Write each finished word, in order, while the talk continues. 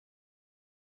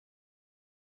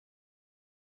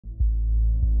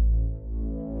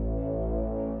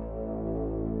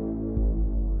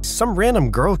Some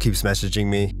random girl keeps messaging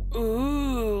me.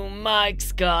 Ooh,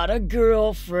 Mike's got a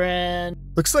girlfriend.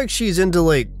 Looks like she's into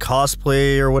like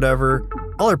cosplay or whatever.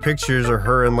 All her pictures are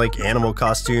her in like animal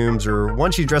costumes or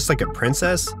one she dressed like a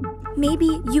princess.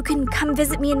 Maybe you can come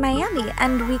visit me in Miami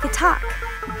and we could talk.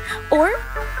 Or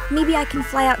maybe I can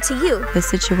fly out to you. The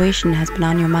situation has been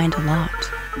on your mind a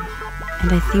lot,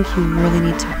 and I think you really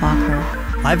need to block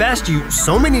her. I've asked you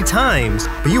so many times,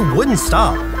 but you wouldn't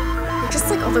stop. You're just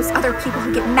like all those other people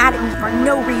who get mad at me for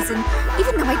no reason,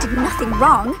 even though I did nothing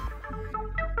wrong.